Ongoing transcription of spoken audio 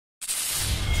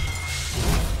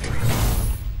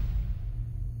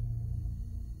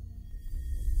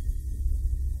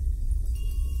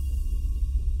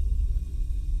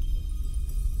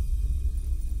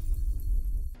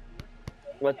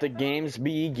Let the games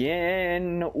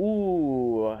begin.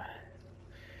 Ooh.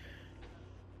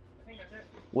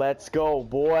 Let's go,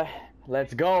 boy.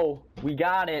 Let's go. We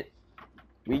got it.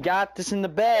 We got this in the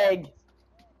bag.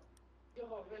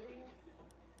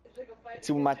 Let's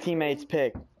see what my teammates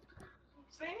pick.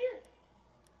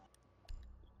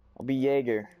 I'll be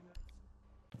Jaeger.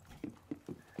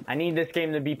 I need this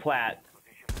game to be plat.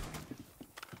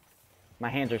 My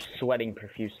hands are sweating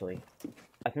profusely.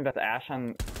 I think that's Ash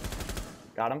on...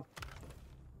 Got him?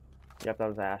 Yep, that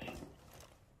was Ash.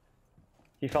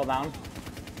 He fell down.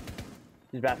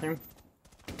 His bathroom.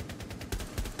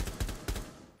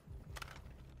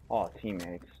 Oh,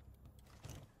 teammates.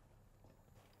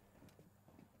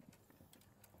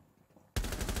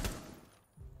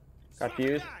 Got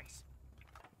fused.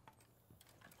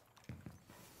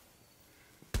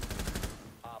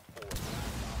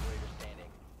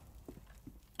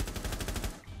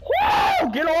 Whoa!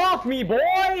 Get off me,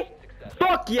 boy!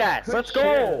 Fuck yes! Let's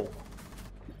go!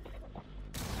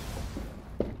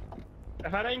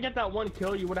 If I didn't get that one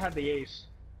kill, you would have had the ace.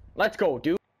 Let's go,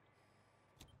 dude.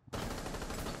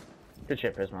 Good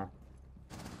shit, Prisma.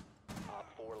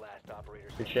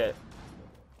 Good shit.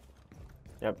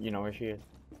 Yep, you know where she is.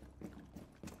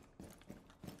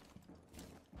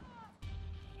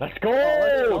 Let's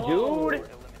go, dude!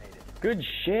 Good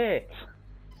shit.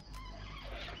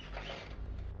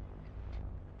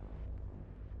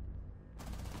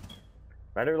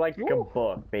 Better like a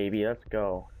book, baby. Let's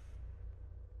go.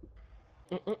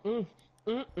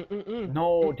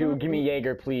 No, dude, give me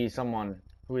Jaeger, please. Someone.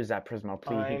 Who is that, Prisma?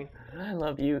 Please. Fine. I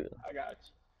love you. I got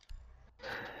you.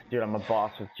 Dude, I'm a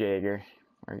boss with Jaeger.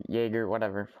 Or Jaeger,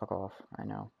 whatever. Fuck off. I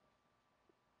know.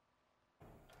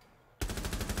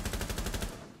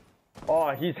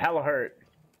 Oh, he's hella hurt.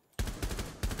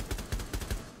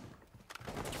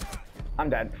 I'm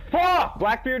dead. Fuck!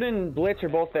 Blackbeard and Blitz are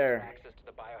both there. Access to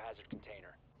the biohazard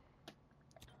container.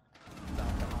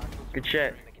 Good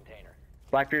shit.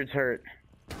 Blackbeard's hurt.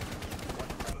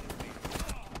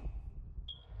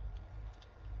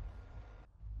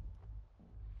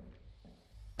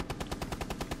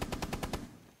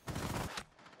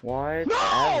 What?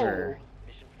 No!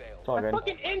 Mission failed. It's all I good.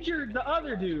 fucking injured the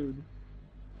other dude.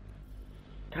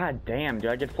 God damn,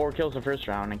 dude. I get 4 kills the first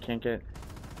round and can't get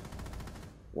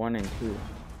 1 and 2.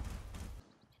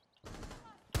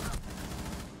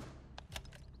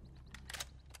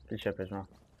 Good shit, Prisma.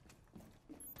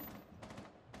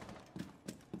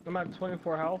 I'm at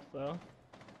 24 health though.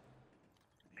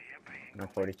 I'm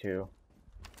at 42.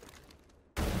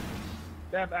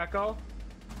 They have echo.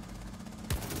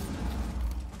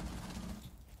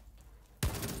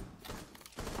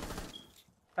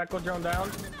 Echo drone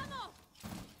down.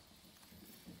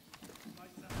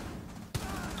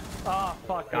 Ah,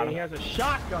 fuck, Got he him. has a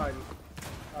shotgun.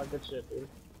 Oh, good shit, dude.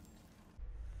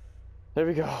 There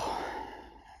we go.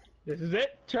 This is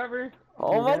it, Trevor.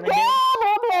 Oh my You're god!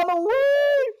 I'm on away!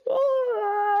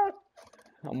 Oh,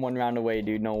 I'm 1 round away,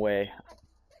 dude. No way.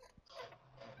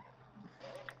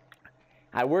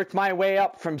 I worked my way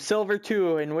up from silver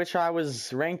 2, in which I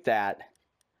was ranked at.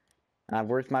 I've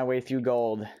worked my way through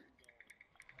gold.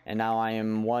 And now I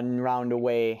am 1 round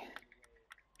away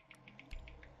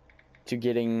to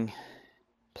getting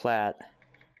plat.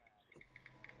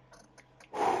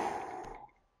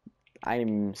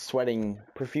 I'm sweating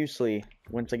profusely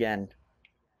once again.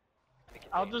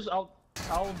 I'll don't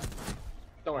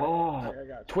worry. Oh, I got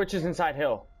you. Twitch is inside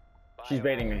hill. She's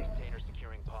baiting me. Container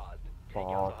securing paused. Take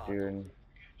out Fuck, the dude.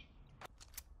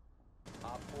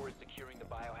 Op 4 is securing the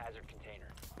biohazard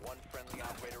container. 1 friendly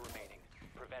operator remaining.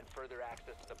 Prevent further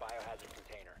access to the biohazard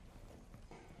container.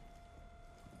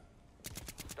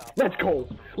 Stop. Let's go!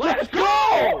 Let's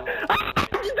go!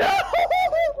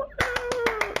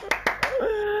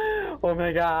 Oh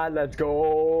my god, let's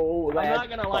go! I'm not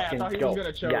gonna lie, I thought he was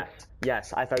gonna choke. Yes,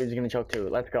 yes, I thought he was gonna choke too.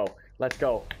 Let's go, let's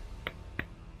go.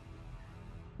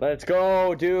 Let's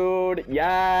go, dude!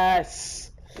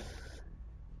 Yes!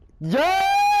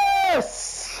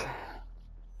 Yes!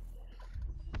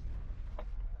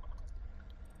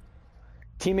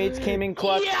 Teammates came in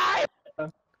clutch. Yeah!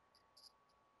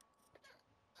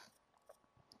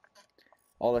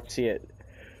 Oh, let's see it.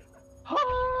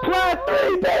 Plat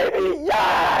 3, baby!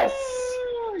 Yes!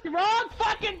 Wrong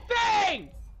fucking thing!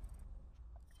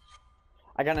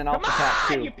 I got an Come alpha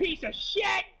pack on, too. you piece of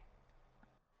shit!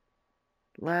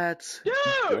 Let's Dude!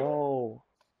 go.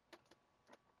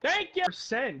 Thank you!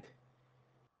 Percent.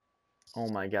 Oh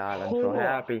my god, I'm so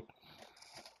happy.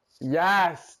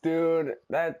 Yes, dude.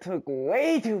 That took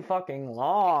way too fucking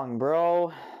long,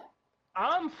 bro.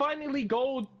 I'm finally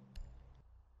gold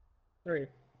 3.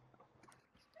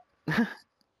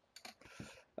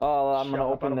 Oh, I'm gonna Shut up,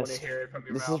 I open don't wanna this. hear it from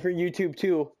your This is mouth. for YouTube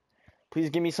too. Please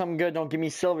give me something good. Don't give me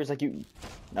silvers like you.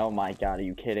 Oh my god, are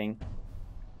you kidding?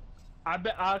 I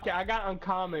bet. Okay, I got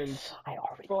uncommons I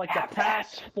already for like the have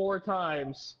past that. 4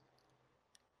 times.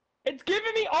 It's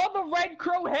giving me all the Red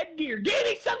Crow headgear. Give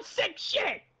me some sick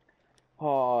shit.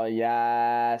 Oh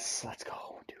yes, let's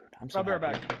go, dude. I'm so I'll be right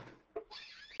happy. back.